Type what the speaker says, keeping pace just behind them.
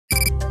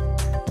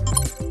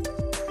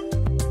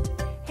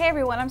Hey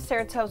everyone, I'm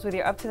Sarah Tubbs with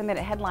your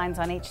up-to-the-minute headlines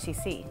on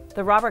HCC.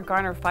 The Robert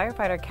Garner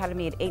Firefighter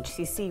Academy at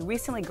HCC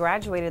recently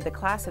graduated the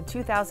class of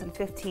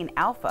 2015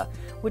 Alpha,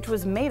 which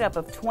was made up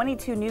of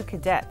 22 new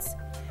cadets.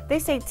 They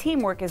say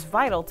teamwork is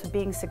vital to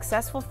being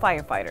successful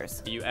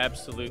firefighters. You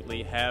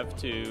absolutely have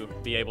to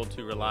be able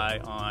to rely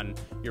on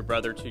your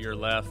brother to your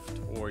left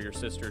or your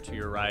sister to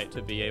your right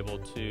to be able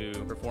to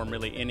perform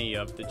really any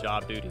of the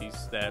job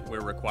duties that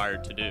we're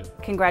required to do.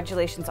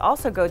 Congratulations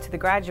also go to the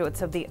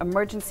graduates of the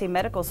Emergency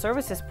Medical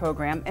Services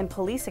Program and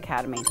Police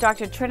Academy.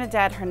 Dr.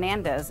 Trinidad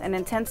Hernandez, an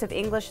intensive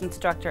English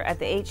instructor at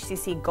the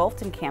HCC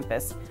Gulfton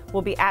campus,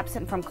 will be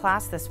absent from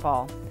class this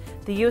fall.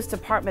 The U.S.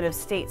 Department of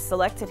State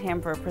selected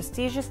him for a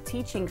prestigious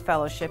teaching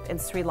fellowship in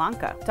Sri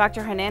Lanka.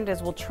 Dr.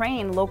 Hernandez will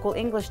train local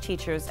English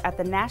teachers at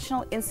the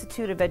National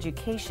Institute of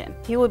Education.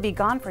 He will be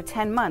gone for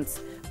 10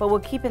 months, but will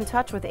keep in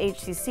touch with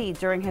HCC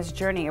during his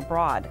journey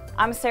abroad.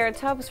 I'm Sarah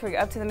Tubbs for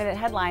your up-to-the-minute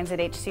headlines at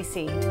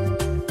HCC.